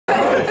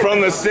from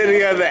the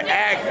city of the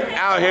act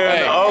out here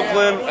in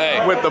Oakland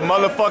with the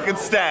motherfucking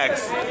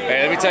stacks.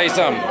 Hey, let me tell you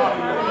something.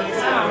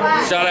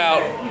 Shout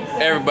out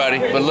everybody,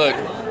 but look,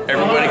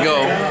 everybody go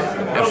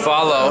and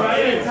follow,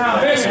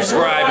 and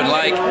subscribe, and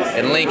like,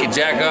 and link, and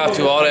jack off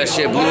to all that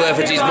shit. Blue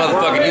Effigy's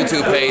motherfucking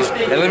YouTube page.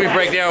 And let me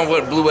break down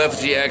what Blue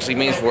Effigy actually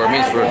means for. It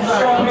means for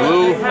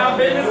blue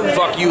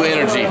fuck you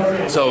energy.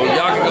 So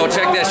y'all can go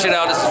check that shit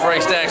out. This is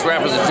Frank Stacks,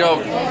 Rappers a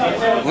Joke.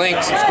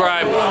 Link,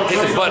 subscribe,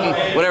 hit the button,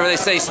 whatever they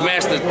say,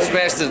 smash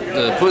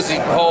the pussy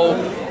hole,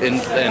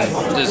 and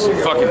just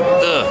fucking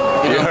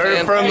You heard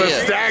it from the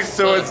Stacks,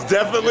 so it's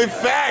definitely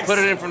facts. Put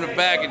it in from the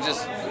back and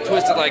just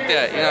twist it like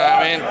that. You know what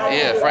I mean?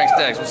 Yeah, Frank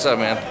Stacks, what's up,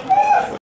 man?